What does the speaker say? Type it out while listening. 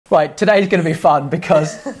Right, today's going to be fun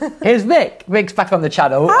because here's Vic. Vic's back on the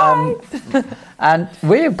channel. And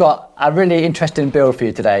we've got a really interesting build for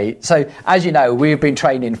you today. So, as you know, we've been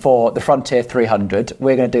training for the Frontier 300.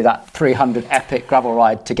 We're going to do that 300 epic gravel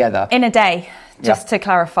ride together. In a day, just to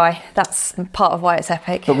clarify. That's part of why it's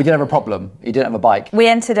epic. But we did have a problem. You didn't have a bike. We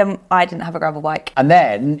entered and I didn't have a gravel bike. And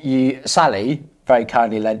then Sally very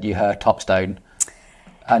kindly lent you her Topstone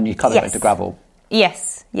and you kind of went to gravel.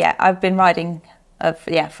 Yes, yeah. I've been riding a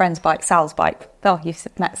friend's bike, Sal's bike. Oh, you've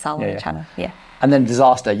met Sal on the channel, And then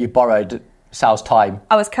disaster, you borrowed Sal's Time.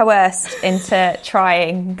 I was coerced into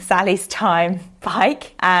trying Sally's Time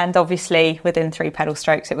bike, and obviously within 3 pedal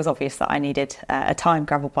strokes it was obvious that I needed a Time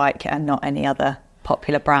gravel bike and not any other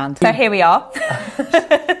popular brand. So here we are.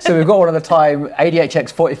 So we've got one of the Time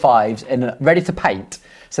ADHX 45s and ready to paint.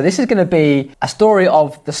 So this is going to be a story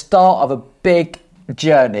of the start of a big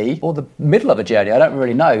journey or the middle of a journey, I don't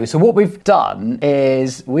really know. So what we've done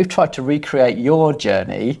is we've tried to recreate your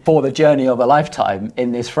journey for the journey of a lifetime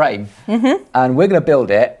in this frame. And we're going to build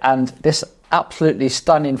it, and this absolutely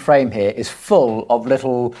stunning frame here is full of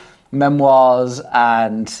little memoirs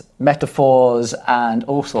and metaphors and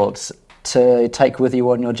all sorts to take with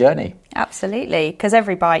you on your journey. Absolutely, because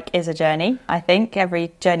every bike is a journey. I think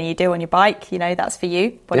every journey you do on your bike, you know, that's for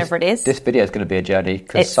you, whatever it is. This video is going to be a journey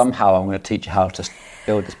because somehow I'm going to teach you how to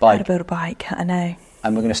build this bike. How to build a bike, I know.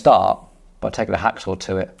 And we're going to start by taking a hacksaw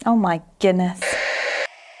to it. Oh my goodness.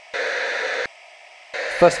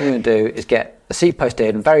 First thing we're going to do is get the seat post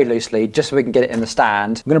in very loosely, just so we can get it in the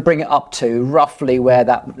stand. We're going to bring it up to roughly where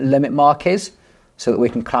that limit mark is, so that we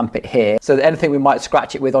can clamp it here. So that anything we might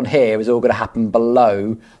scratch it with on here is all going to happen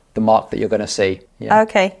below the mark that you're going to see. Yeah.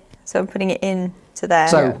 Okay, so I'm putting it in to there.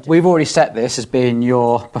 So we've already set this as being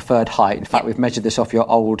your preferred height. In fact, we've measured this off your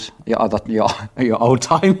other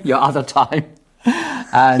time.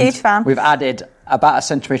 And huge fan. We've added about 1.5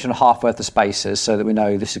 centimetres worth of spacers so that we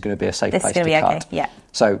know this is going to be a safe place to cut. This is going to be okay, yeah.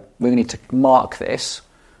 So we're going to need to mark this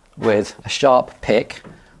with a sharp pick.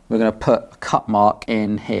 We're going to put a cut mark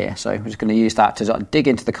in here. So we're just going to use that to sort of dig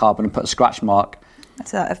into the carbon and put a scratch mark.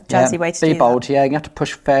 That's a jazzy way to do that. Be bold, you have to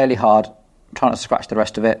push fairly hard, try not to scratch the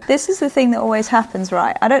rest of it. This is the thing that always happens,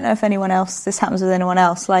 right? I don't know if this happens with anyone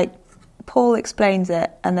else. Like, Paul explains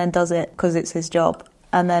it and then does it because it's his job.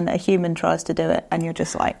 And then a human tries to do it and you're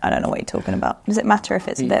just like, I don't know what you're talking about. Does it matter if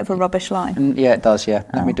it's a bit of a rubbish line? Yeah, it does, yeah.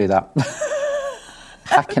 Let me do that.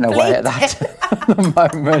 Hacking away at that at the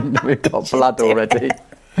moment. We've got blood already.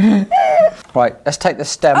 Right, let's take the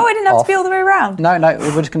stem off. Oh, I didn't have to be all the way around. No,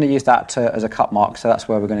 we're just going to use that as a cut mark, so that's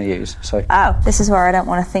where we're going to use. So. Oh, this is where I don't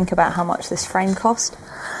want to think about how much this frame cost.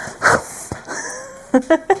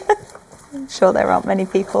 I'm sure there aren't many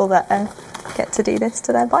people that get to do this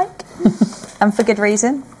to their bike. And for good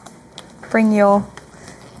reason. Bring your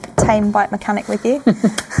tame bike mechanic with you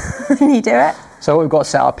when you do it. So what we've got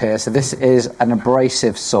set up here, so this is an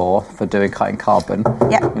abrasive saw for cutting carbon.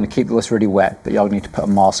 Yeah. I'm going to keep this really wet, but you'll need to put a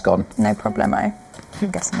mask on. No problemo. I'm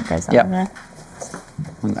guessing it goes down there.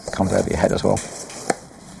 And that comes over your head as well. So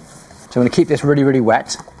I'm going to keep this really, really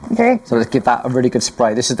wet. Okay. So let's give that a really good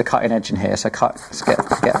spray. This is the cutting edge in here, so let's get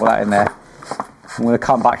all that in there. I'm going to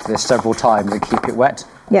come back to this several times and keep it wet.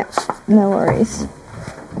 Yeah, no worries.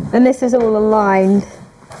 And this is all aligned.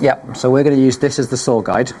 Yep, so we're going to use this as the saw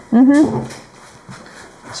guide.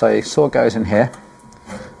 So your saw goes in here.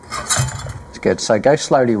 It's good. So go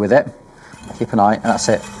slowly with it. Keep an eye, and that's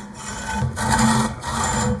it.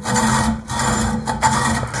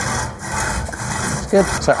 It's good.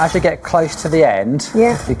 So as you get close to the end,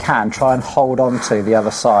 if you can, try and hold on to the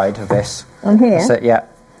other side of this. On here? That's it, yeah.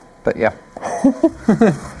 But yeah.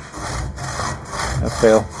 I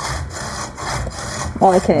feel.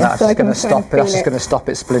 Oh, okay. That's so just going to stop it. That's just going to stop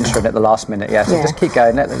it splintering at the last minute. Yeah. So just keep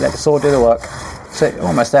going. Let the saw do the work. So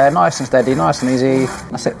almost there. Nice and steady. Nice and easy.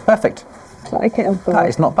 That's it. Perfect. Okay, that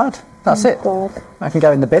is not bad. That's it. I can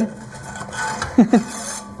go in the bin.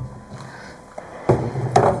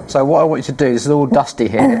 So what I want you to do, this is all dusty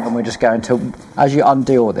here, and we're just going to, as you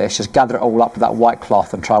undo all this, just gather it all up with that white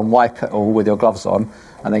cloth and try and wipe it all with your gloves on,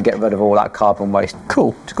 and then get rid of all that carbon waste.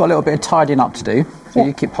 Cool. Just got a little bit of tidying up to do. So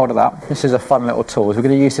you keep hold of that. This is a fun little tool. We're going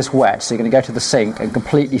to use this wet. So you're going to go to the sink and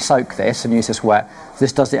completely soak this and use this wet.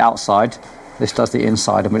 This does the outside. This does the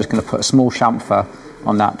inside. And we're just going to put a small chamfer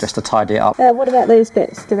on that just to tidy it up. What about those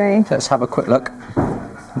bits, Dwayne? So let's have a quick look.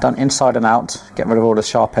 Done inside and out. Get rid of all the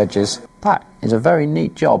sharp edges. That is a very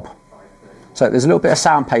neat job. So there's a little bit of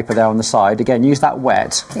sandpaper there on the side. Again, use that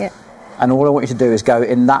wet. Yeah. And all I want you to do is go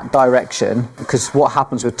in that direction, because what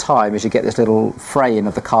happens with time is you get this little fraying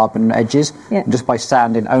of the carbon edges. Yeah. And just by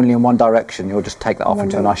standing only in one direction, you'll just take that off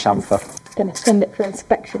into a nice chamfer. Going to send it for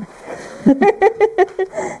inspection.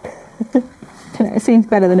 seems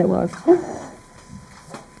better than it was.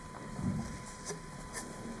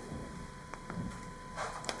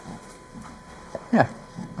 Yeah,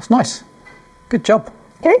 that's nice. Good job.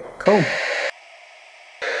 Okay. Cool.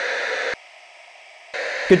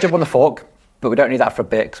 Good job on the fork, but we don't need that for a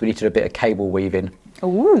bit because we need to do a bit of cable weaving.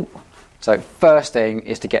 Ooh. So first thing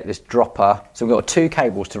is to get this dropper. So we've got 2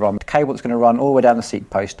 cables to run. The cable that's going to run all the way down the seat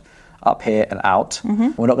post, up here and out.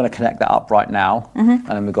 We're not going to connect that up right now. And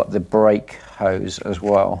then we've got the brake hose as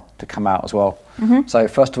well to come out as well. So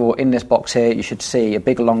first of all, in this box here, you should see a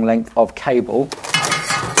big long length of cable.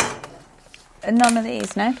 None of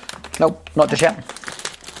these, no? Nope, not just yet.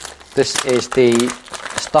 This is the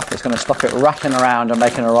stuff that's going to stop it rattling around and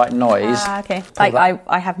making the right noise. Okay.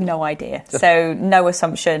 I have no idea. So no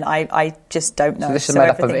assumption. I just don't know. So this is made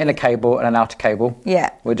up of an inner cable and an outer cable. Yeah.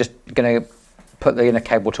 We're just going to put the inner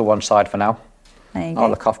cable to one side for now. There you I'll go.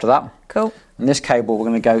 look after that. Cool. And this cable, we're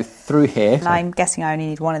going to go through here. And I'm guessing I only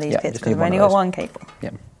need one of these Yeah, bits just because need I've only one of got those. one cable. Yeah.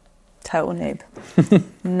 Total noob.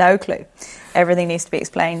 No clue. Everything needs to be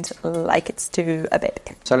explained like it's to a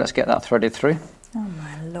baby. So let's get that threaded through. Oh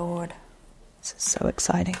my lord. This is so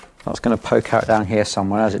exciting. I was going to poke out down here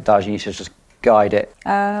somewhere. As it does, you need to just guide it.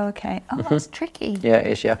 Oh, okay. Oh, that's tricky. Yeah, it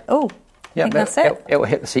is, yeah. Oh, Yeah, I think that's it. It will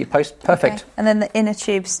hit the seat post. Perfect. Okay. And then the inner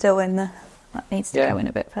tube's still in the... That needs to Yeah. go in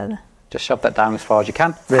a bit further. Just shove that down as far as you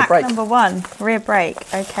can. Rear Hack brake. number 1, rear brake.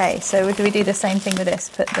 Okay, so do we do the same thing with this?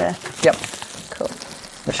 Put the... Yep. Cool.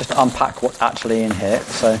 Let's just unpack what's actually in here.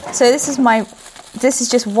 So this is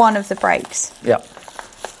just one of the brakes. yeah.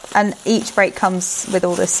 And each brake comes with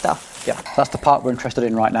all this stuff. Yeah. That's the part we're interested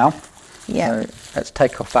in right now. Yeah. So let's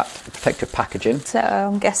take off that protective packaging. So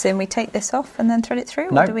I'm guessing we take this off and then thread it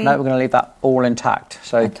through? No, or do we... no, we're going to leave that all intact.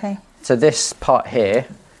 So, Okay. so this part here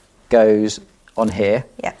goes on here.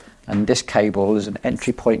 Yeah. And this cable is an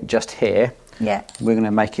entry point just here. Yeah. We're going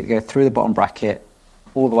to make it go through the bottom bracket,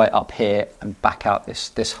 all the way up here and back out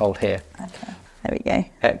this hole here. Okay. There we go.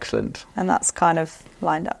 Excellent. And that's kind of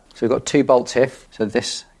lined up. So we've got 2 bolts here. So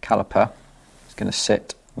this caliper is going to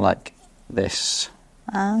sit like this.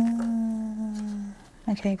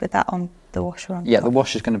 Okay, with that on the washer on Yeah, top. the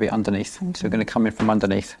washer's going to be underneath. So we're going to come in from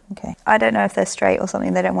underneath. Okay. I don't know if they're straight or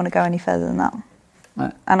something. They don't want to go any further than that.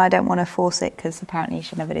 Right. And I don't want to force it because apparently you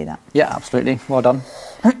should never do that. Yeah, absolutely. Well done.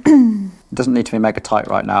 It doesn't need to be mega tight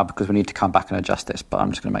right now because we need to come back and adjust this, but I'm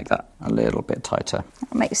just going to make that a little bit tighter.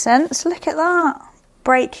 That makes sense. Look at that.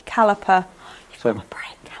 Brake caliper. So,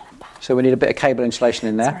 Brake caliper. so we need a bit of cable insulation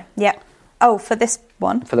in there. Sorry. Yeah. Oh, for this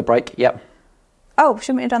one? For the brake, yep. Oh,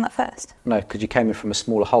 shouldn't we have done that first? No, because you came in from a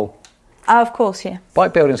smaller hole. Oh, of course, yeah.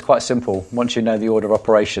 Bike building is quite simple once you know the order of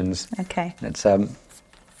operations. Okay. It's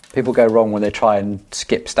people go wrong when they try and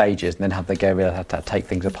skip stages and then have to take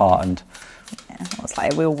things apart and Yeah, well, it's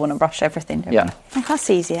like we all want to rush everything, don't Yeah. we? Oh, that's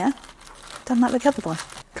easier. Done that with the other one.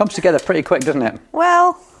 comes together pretty quick, doesn't it?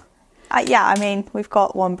 Well, yeah, I mean, we've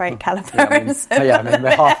got one brake caliper. We're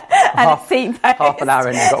seat half an hour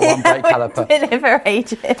in, we've got one brake caliper. Been here for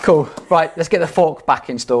ages. Cool. Right, let's get the fork back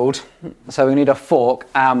installed. So we need a fork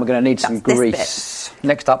and we're going to need some That's this grease.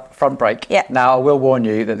 Next up, front brake. Yeah. Now, I will warn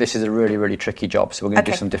you that this is a really, really tricky job, so we're going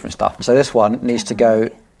to do some different stuff. So this one needs to go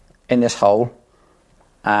in this hole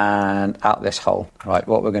and out this hole. Right,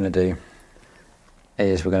 what we're going to do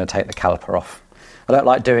is we're going to take the caliper off. I don't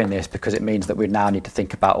like doing this because it means that we now need to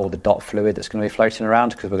think about all the dot fluid that's going to be floating around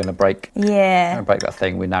because we're going to break that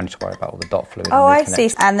thing. We now need to worry about all the dot fluid. Oh, I see.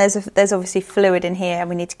 And there's obviously fluid in here and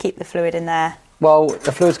we need to keep the fluid in there. Well,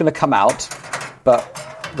 the fluid's going to come out, but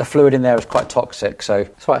the fluid in there is quite toxic, so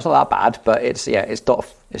it's not that bad, but it's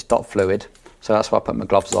dot fluid. So that's why I put my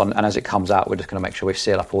gloves on, and as it comes out, we're just going to make sure we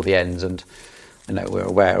seal up all the ends and we're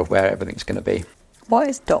aware of where everything's going to be. What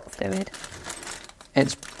is dot fluid?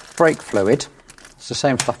 It's brake fluid. It's the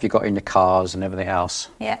same stuff you got in your cars and everything else.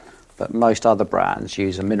 Yeah. But most other brands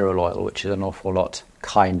use a mineral oil, which is an awful lot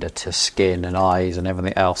kinder to skin and eyes and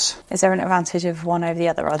everything else. Is there an advantage of one over the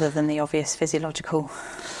other than the obvious physiological?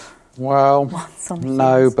 Well,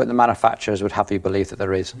 no, humans? but the manufacturers would have you believe that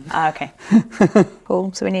there is. Ah, okay.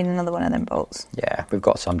 Cool. So we need another one of them bolts. Yeah, we've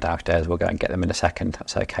got some downstairs. We'll go and get them in a second.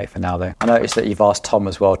 That's okay for now, though. I noticed that you've asked Tom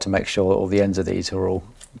as well to make sure all the ends of these are all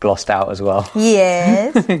glossed out as well.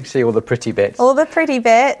 Yes. See all the pretty bits. All the pretty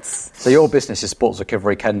bits. So your business is Sports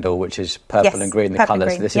Recovery Kendall, which is purple and green, the purple and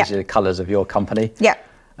colours. green, This is the colours of your company. Yeah.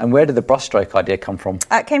 And where did the brushstroke idea come from?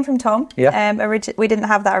 It came from Tom. Yeah. We didn't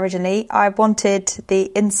have that originally. I wanted the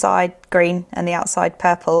inside green and the outside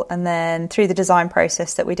purple, and then through the design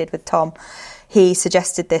process that we did with Tom, he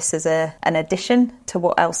suggested this as an addition to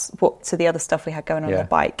to the other stuff we had going on the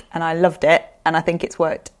bike, and I loved it, and I think it's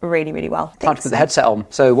worked really, really well. Time to put the headset on.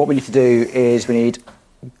 So what we need to do is we need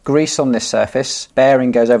grease on this surface.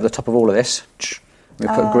 Bearing goes over the top of all of this. We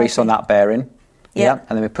put grease on that bearing. Yeah.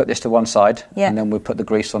 And then we put this to one side. Yeah. And then we put the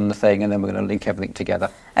grease on the thing, and then we're going to link everything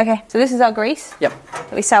together. Okay, so this is our grease? Yep.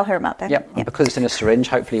 That we sell here at Mapdown? Yep. And because it's in a syringe,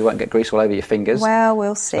 hopefully you won't get grease all over your fingers. Well,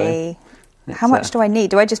 we'll see. So how much do I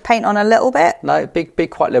need? Do I just paint on a little bit? No, be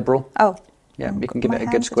quite liberal. Oh. Yeah, you can give it a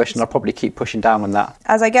good squish, and I'll probably keep pushing down on that.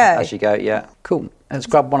 As I go? As you go, yeah. Cool. Let's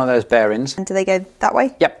grab one of those bearings. And do they go that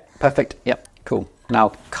way? Yep, perfect. Yep, cool. Now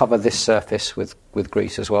cover this surface with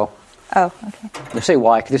grease as well. Oh, okay. You'll see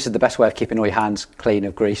why, 'cause this is the best way of keeping all your hands clean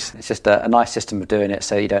of grease. It's just a nice system of doing it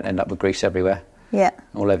so you don't end up with grease everywhere. Yeah.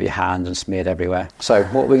 All over your hands and smeared everywhere. So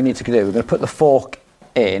what we need to do, we're going to put the fork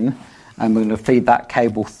in and we're going to feed that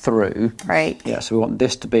cable through. Right. Yeah, so we want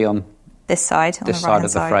this to be on this side, on this the right side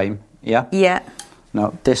of the frame. Yeah? Yeah.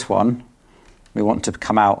 Now this one, we want to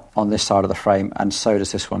come out on this side of the frame, and so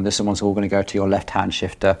does this one. This one's all going to go to your left-hand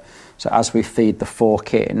shifter. So as we feed the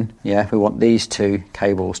fork in, yeah, we want these two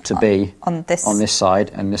cables to be on this side,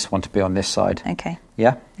 and this one to be on this side. Okay.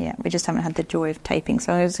 Yeah? Yeah, we just haven't had the joy of taping,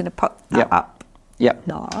 so I was going to pop that up. Yep.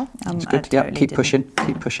 No, that's good. Totally yep, keep pushing.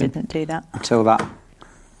 Didn't do that. Until that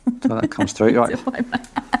comes through. Right.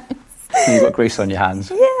 You've got grease on your hands.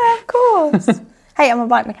 Yeah, of course. Hey, I'm a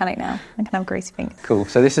bike mechanic now. I can have greasy fingers. Cool.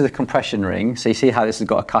 So this is a compression ring. So you see how this has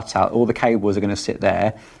got a cutout. All the cables are going to sit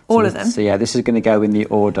there. All of them? So yeah, this is going to go in the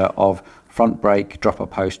order of front brake, dropper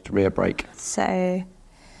post, rear brake. So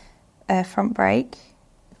front brake,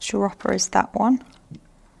 dropper is that one.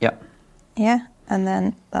 Yep. Yeah, and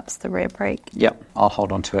then that's the rear brake. Yep, I'll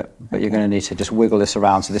hold on to it. But you're going to need to just wiggle this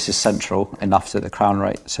around so this is central enough so the crown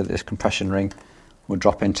rate, so this compression ring will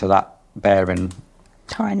drop into that bearing.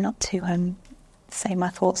 Try not to say my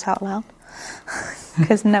thoughts out loud,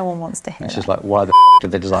 because no one wants to hear It's that. just like, why the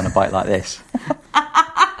did they design a bike like this?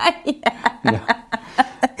 Yeah.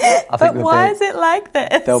 But why is it like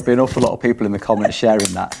this? There'll be an awful lot of people in the comments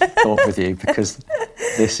sharing that thought with you, because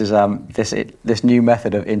this is this new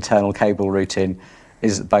method of internal cable routing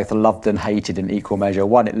is both loved and hated in equal measure.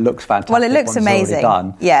 One, it looks fantastic. Well, it looks amazing.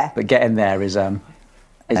 Done, yeah. But getting there is a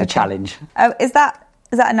challenge. Oh, is that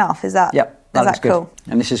enough? Is that? Yep. That's good. Cool?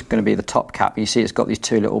 And this is going to be the top cap. You see it's got these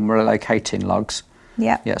two little relocating lugs.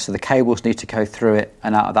 Yeah. Yeah, so the cables need to go through it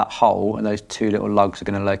and out of that hole, and those two little lugs are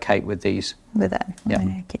going to locate with these. With it.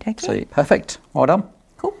 Yeah. Okay. So perfect. Well done.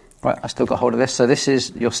 Cool. Right, I still got hold of this. So this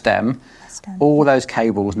is your stem. All those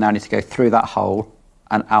cables now need to go through that hole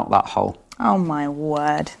and out that hole. Oh my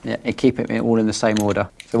word. Yeah, and keep it all in the same order.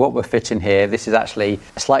 So what we're fitting here, this is actually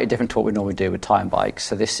slightly different to what we normally do with time bikes.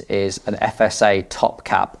 So this is an FSA Top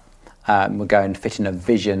Cap. We're going to fit in a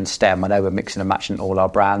Vision stem. I know we're mixing and matching all our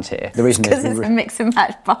brands here. The reason is it's a mix and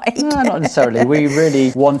match bike. No, not necessarily. We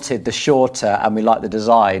really wanted the shorter, and we like the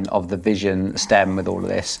design of the Vision stem with all of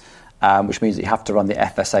this, which means that you have to run the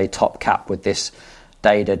FSA Top Cap with this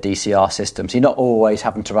Dada DCR system. So you're not always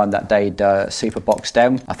having to run that Dada Superbox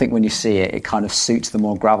stem. I think when you see it, it kind of suits the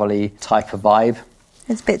more gravelly type of vibe.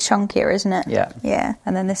 It's a bit chunkier, isn't it? Yeah. Yeah.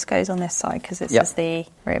 And then this goes on this side because this is the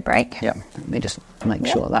rear brake. Yeah. Let me just make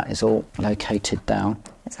sure that is all located down.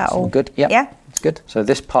 Is that all good? Yep. Yeah. It's good. So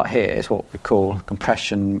this part here is what we call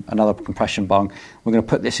compression, another compression bung. We're going to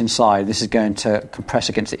put this inside. This is going to compress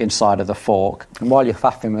against the inside of the fork. And while you're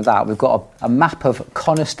faffing with that, we've got a map of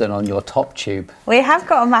Coniston on your top tube. We have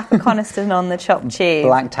got a map of Coniston on the top tube.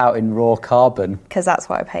 Blanked out in raw carbon. Because that's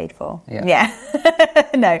what I paid for. Yeah.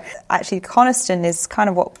 No, actually Coniston is kind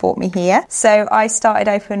of what brought me here. So I started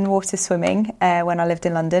open water swimming when I lived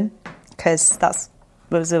in London, because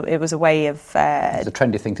it was a way of... it was a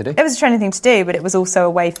trendy thing to do. It was a trendy thing to do, but it was also a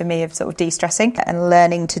way for me of sort of de-stressing and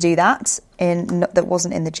learning to do that that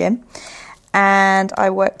wasn't in the gym. And I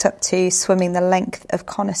worked up to swimming the length of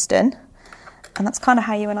Coniston. And that's kind of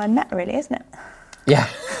how you and I met, really, isn't it? Yeah.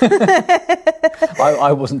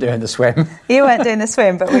 I wasn't doing the swim. You weren't doing the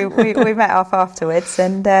swim, but we met up afterwards,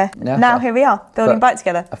 and now here we are, building a bike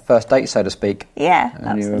together. A first date, so to speak. Yeah, and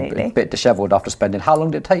absolutely. You were a bit dishevelled after spending... How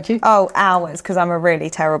long did it take you? Oh, hours, because I'm a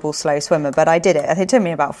really terrible slow swimmer, but I did it. It took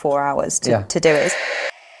me about 4 hours to do it.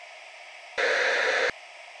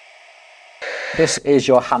 This is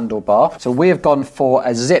your handlebar. So we have gone for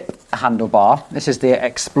a ZIPP handlebar. This is the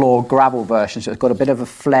Xplr gravel version, so it's got a bit of a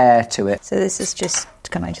flare to it. So this is just,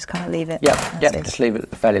 can I just kind of leave it? Yeah, just leave it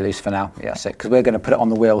fairly loose for now. Yeah, that's it. Because we're going to put it on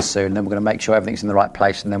the wheels soon, then we're going to make sure everything's in the right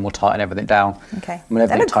place, and then we'll tighten everything down. Okay. And when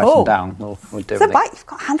everything's tightened down, we'll do it's everything. It's a bike. You've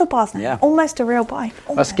got handlebars now. Yeah. Almost a real bike.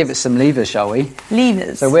 Almost. Let's give it some levers, shall we?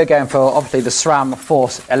 Levers. So we're going for, obviously, the SRAM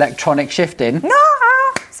Force electronic shifting. No!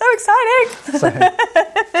 So exciting!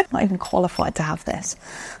 Not even qualified to have this.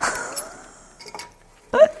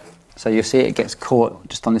 So you'll see it gets caught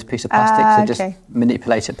just on this piece of plastic. So okay. just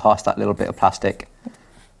manipulate it past that little bit of plastic.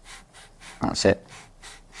 That's it.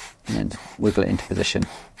 And then wiggle it into position.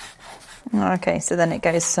 Okay, so then it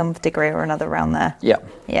goes some degree or another around there. Yeah.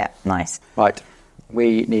 Yeah, nice. Right.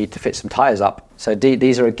 We need to fit some tyres up. So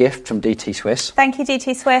these are a gift from DT Swiss. Thank you,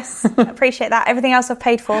 DT Swiss. Appreciate that. Everything else I've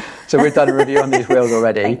paid for. So we've done a review on these wheels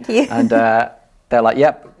already. Thank you. And they're like,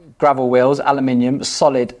 yep, gravel wheels, aluminium,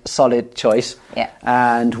 solid choice. Yeah.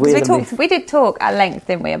 And We did talk at length,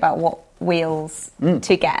 didn't we, about what wheels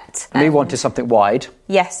to get. we wanted something wide.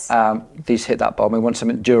 Yes. These hit that bottom. We want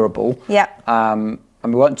something durable. Yeah. And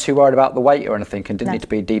we weren't too worried about the weight or anything, and didn't need to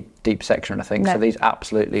be deep section or anything. No. So these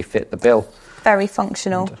absolutely fit the bill. Very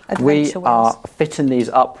functional adventure We wheels. are fitting these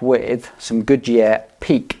up with some GoodYear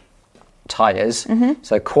Peak tyres,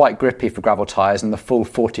 so quite grippy for gravel tyres, and the full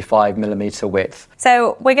 45mm width.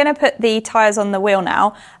 So we're going to put the tyres on the wheel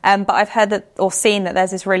now, but I've heard that or seen that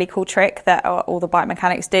there's this really cool trick that all the bike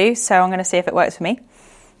mechanics do, so I'm going to see if it works for me.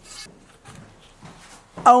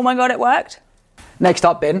 Oh my god, it worked. Next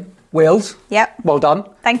up, bin, wheels. Yep. Well done.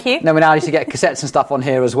 Thank you. Then we now need to get cassettes and stuff on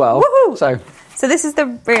here as well. Woohoo! So this is the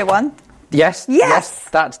rear one. yes,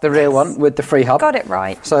 that's the rear one with the free hub. Got it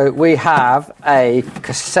right. So we have a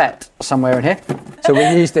cassette somewhere in here. So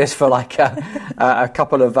we use this for like a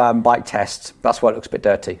couple of bike tests. That's why it looks a bit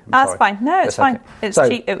dirty. That's fine. No, it's fine. Okay.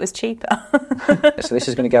 Cheap. It was cheaper. So this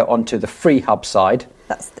is going to go onto the free hub side.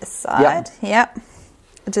 That's this side. Yep.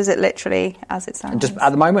 Does it literally as it sounds? And just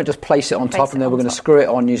at the moment, just place it on top, and then we're going to screw it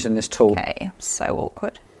on using this tool. Okay. So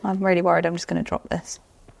awkward. I'm really worried. I'm just going to drop this.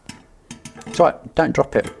 It's all right. Don't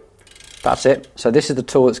drop it. That's it. So this is the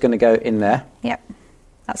tool that's going to go in there. Yep.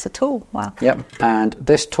 That's a tool. Wow. Yep. And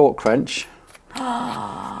this torque wrench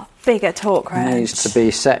Bigger torque wrench. needs to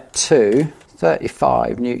be set to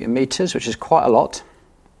 35 newton meters, which is quite a lot.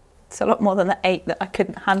 It's a lot more than the 8 that I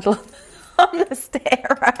couldn't handle on the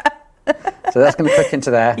steerer. So that's going to click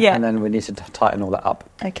into there, Yeah. and then we need to tighten all that up.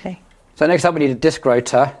 Okay. So next up we need a disc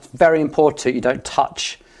rotor. It's very important you don't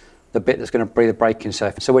touch the bit that's going to be the braking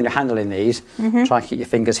surface. So when you're handling these, try and keep your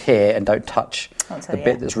fingers here and don't touch the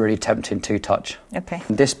bit that's really tempting to touch. Okay.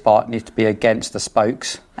 And this part needs to be against the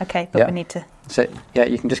spokes. Okay, but we need to... So yeah,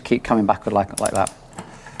 you can just keep coming backward like that.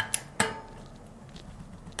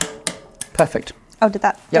 Perfect. Oh, did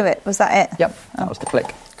that do it? Was that it? Yep, that was the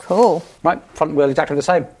click. Cool. Right, front wheel exactly the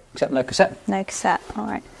same, except no cassette. No cassette. All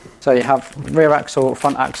right. So you have rear axle,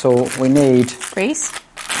 front axle. We need Grease.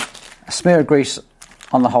 a smear of grease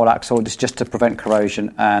on the whole axle, just to prevent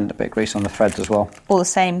corrosion, and a bit of grease on the threads as well. All the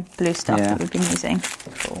same blue stuff Yeah. that we've been using.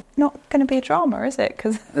 Cool. Not going to be a drama, is it?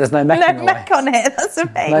 Because There's no mech no mech on it. That's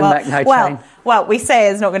amazing. No mech, no chain. Well, we say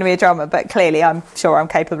it's not going to be a drama, but clearly I'm sure I'm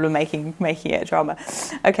capable of making it a drama.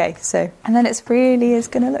 Okay, so... And then it really is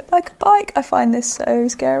going to look like a bike. I find this so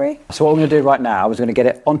scary. So what we're going to do right now is we're going to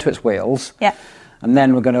get it onto its wheels. Yeah. And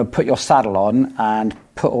then we're going to put your saddle on and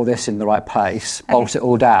put all this in the right place, bolt it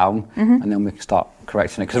all down, and then we can start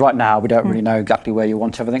correcting it. Because right now we don't really know exactly where you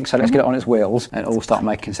want everything. So let's get it on its wheels and it'll all start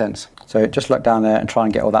making sense. So just look down there and try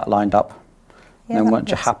and get all that lined up. Yeah, and then that once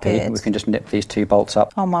you're looks happy, good. we can just nip these two bolts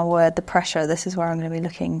up. Oh my word, the pressure. This is where I'm going to be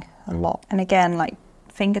looking a lot. And again, like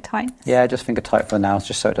finger tight. Yeah, just finger tight for now,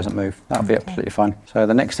 just so it doesn't move. That'll be absolutely fine. So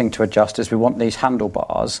the next thing to adjust is we want these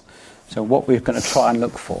handlebars. So what we're going to try and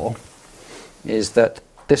look for is that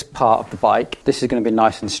this part of the bike, this is going to be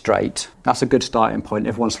nice and straight. That's a good starting point.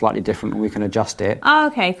 Everyone's slightly different and we can adjust it. Oh,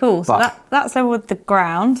 okay, cool. So that's level with the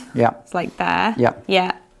ground. Yeah. It's like there. Yeah.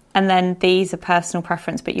 Yeah. And then these are personal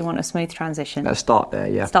preference, but you want a smooth transition. Let's start there,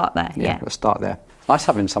 yeah. Start there, yeah. Let's start there. Nice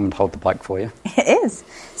having someone hold the bike for you. It is.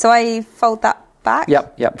 So I fold that back?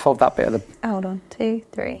 Yep. Fold that bit of the... Hold on. 2,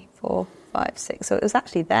 3, 4, 5, 6. So it was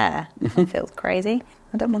actually there. That feels crazy.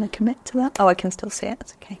 I don't want to commit to that. Oh, I can still see it.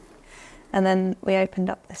 It's okay. And then we opened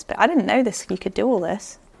up this bit. I didn't know this. You could do all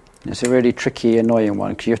this. It's a really tricky, annoying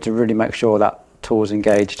one because you have to really make sure that tool's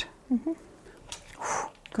engaged. Cool.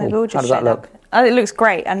 Maybe we'll just How does that look? Oh, it looks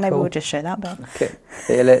great, and maybe we'll just show that bit. Okay.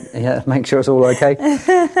 Feel it. Yeah, make sure it's all okay.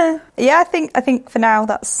 Yeah, I think for now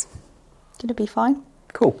that's going to be fine.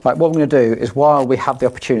 Cool. Right, what we're going to do is while we have the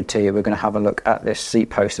opportunity, we're going to have a look at this seat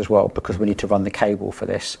post as well because we need to run the cable for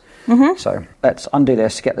this. So let's undo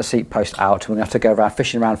this, get the seat post out. We're going to have to go around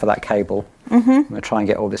fishing around for that cable. We're going to try and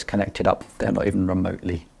get all this connected up. They're not even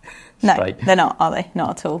remotely straight. No, they're not, are they?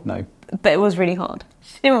 Not at all. No. But it was really hard.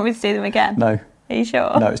 You didn't want me to do them again? No. Are you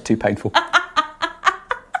sure? No, it's too painful.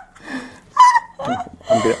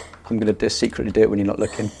 I'm going to secretly do it when you're not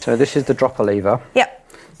looking. So this is the dropper lever. Yep.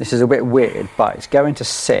 This is a bit weird, but it's going to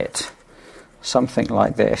sit something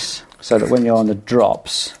like this so that when you're on the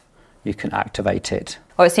drops, you can activate it.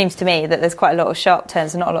 Or it seems to me that there's quite a lot of sharp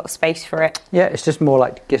turns and not a lot of space for it. Yeah, it's just more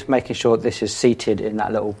like just making sure this is seated in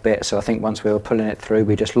that little bit. So I think once we were pulling it through,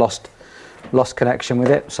 we just lost connection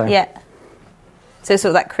with it. So yeah. So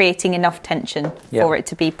sort of that creating enough tension for it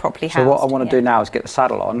to be properly housed. So what I want to do now is get the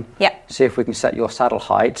saddle on. Yeah. See if we can set your saddle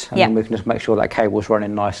height, and then we can just make sure that cable's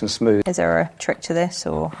running nice and smooth. Is there a trick to this,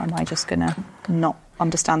 or am I just going to not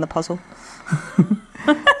understand the puzzle?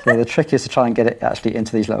 So the trick is to try and get it actually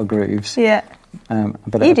into these little grooves. Yeah.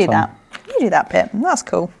 But you do that. You do that bit. That's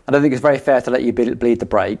cool. I don't think it's very fair to let you bleed the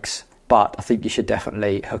brakes, but I think you should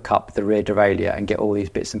definitely hook up the rear derailleur and get all these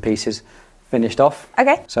bits and pieces finished off.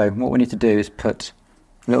 Okay. So what we need to do is put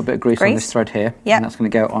a little bit of grease on this thread here, and that's going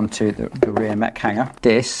to go onto the rear mech hanger.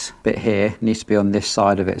 This bit here needs to be on this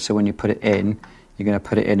side of it, so when you put it in, you're going to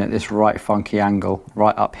put it in at this right funky angle,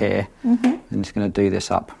 right up here, and it's going to do this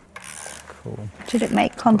up. Cool. Should it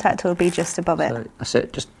make contact or be just above it? So that's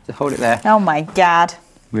it, just hold it there. Oh my God.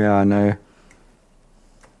 Yeah, I know.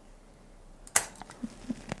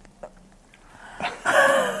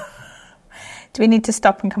 Do we need to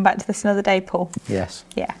stop and come back to this another day, Paul? Yes.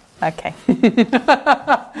 Yeah, okay.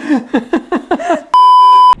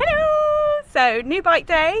 Hello! So, new bike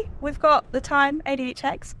day. We've got the Time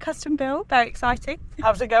ADHX custom build. Very exciting.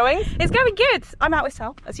 How's it going? It's going good. I'm out with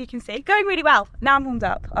Sal, as you can see. Going really well. Now I'm warmed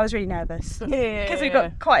up. I was really nervous. Because we've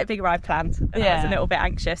got quite a big ride planned. And I was a little bit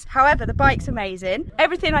anxious. However, the bike's amazing.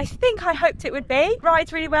 Everything I think I hoped it would be.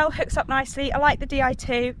 Rides really well, hooks up nicely. I like the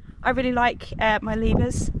Di2. I really like my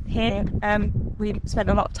levers here. We spent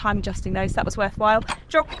a lot of time adjusting those. That was worthwhile.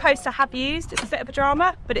 Dropper post I have used. It's a bit of a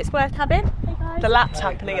drama, but it's worth having. Hey guys. The lap's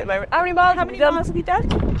happening at the moment. How many miles have you done?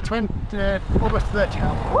 20, almost 30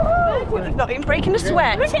 now. Woo! You've not even breaking a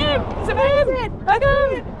sweat. Look at him. It's amazing.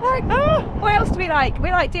 What else do we like? We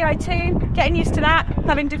like Di2, getting used to that,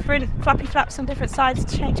 having different flappy flaps on different sides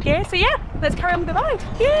to change gear. So yeah, let's carry on with the ride.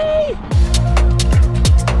 Yay!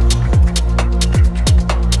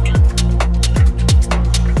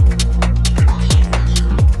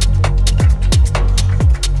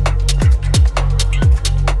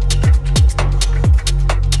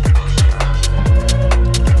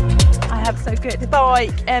 So good. Bike,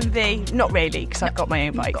 envy. Not really, because I've got my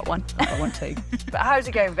own bike. Got one. I've got one too. But how's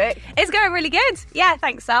it going, Vic? It's going really good. Yeah,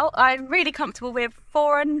 thanks, Sal. I'm really comfortable with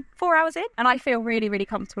 4 hours in, and I feel really, really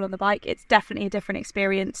comfortable on the bike. It's definitely a different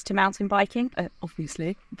experience to mountain biking,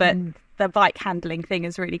 obviously, but the bike handling thing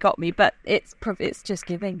has really got me. But it's just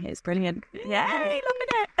giving. It's brilliant. Yay, look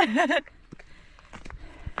at it.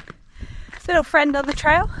 It's a little friend on the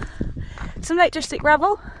trail. Some Lake District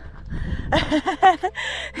gravel.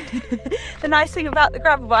 The nice thing about the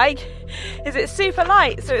gravel bike is it's super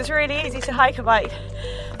light, so it's really easy to hike a bike.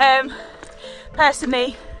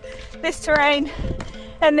 Personally, this terrain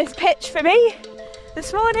and this pitch for me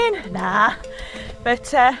this morning, nah,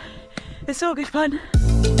 but it's all good fun.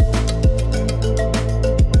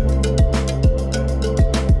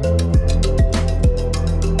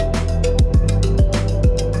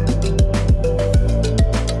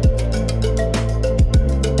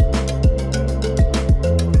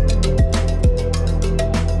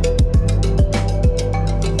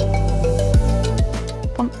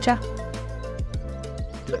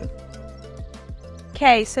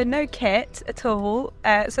 Okay, so no kit at all.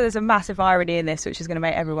 So there's a massive irony in this, which is going to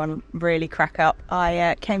make everyone really crack up.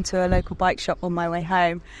 I came to a local bike shop on my way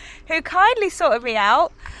home, who kindly sorted me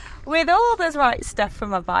out with all the right stuff for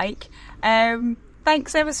my bike.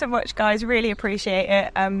 Thanks ever so much, guys. Really appreciate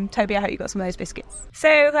it. Toby, I hope you got some of those biscuits.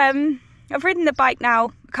 So I've ridden the bike now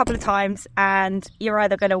a couple of times, and you're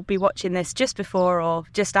either going to be watching this just before or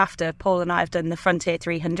just after Paul and I have done the Frontier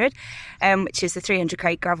 300, which is the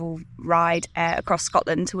 300k gravel ride across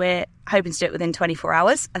Scotland. We're hoping to do it within 24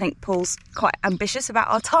 hours. I think Paul's quite ambitious about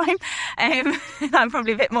our time. I'm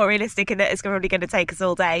probably a bit more realistic in that it's probably going to take us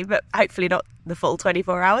all day, but hopefully not the full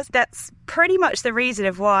 24 hours. That's pretty much the reason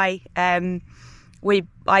of why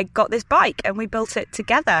I got this bike and we built it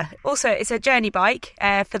together. Also, it's a journey bike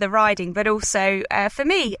for the riding, but also for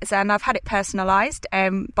me. And I've had it personalised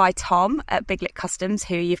by Tom at Big Lit Customs,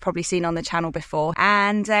 who you've probably seen on the channel before.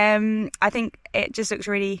 And I think it just looks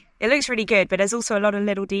really good, but there's also a lot of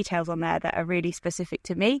little details on there that are really specific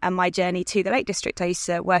to me and my journey to the Lake District. I used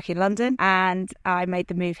to work in London, and I made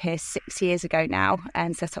the move here 6 years ago now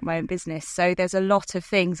and set up my own business. So there's a lot of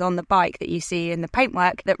things on the bike that you see in the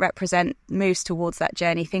paintwork that represent moves towards that journey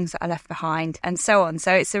journey, things that I left behind, and so on.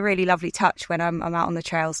 So it's a really lovely touch when I'm out on the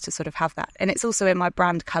trails to sort of have that. And it's also in my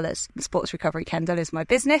brand colours. The Sports Recovery Kendall is my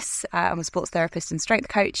business. I'm a sports therapist and strength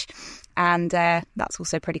coach, and that's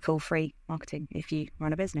also pretty cool free marketing if you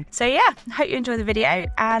run a business. So yeah, I hope you enjoy the video,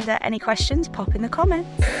 and any questions, pop in the comments.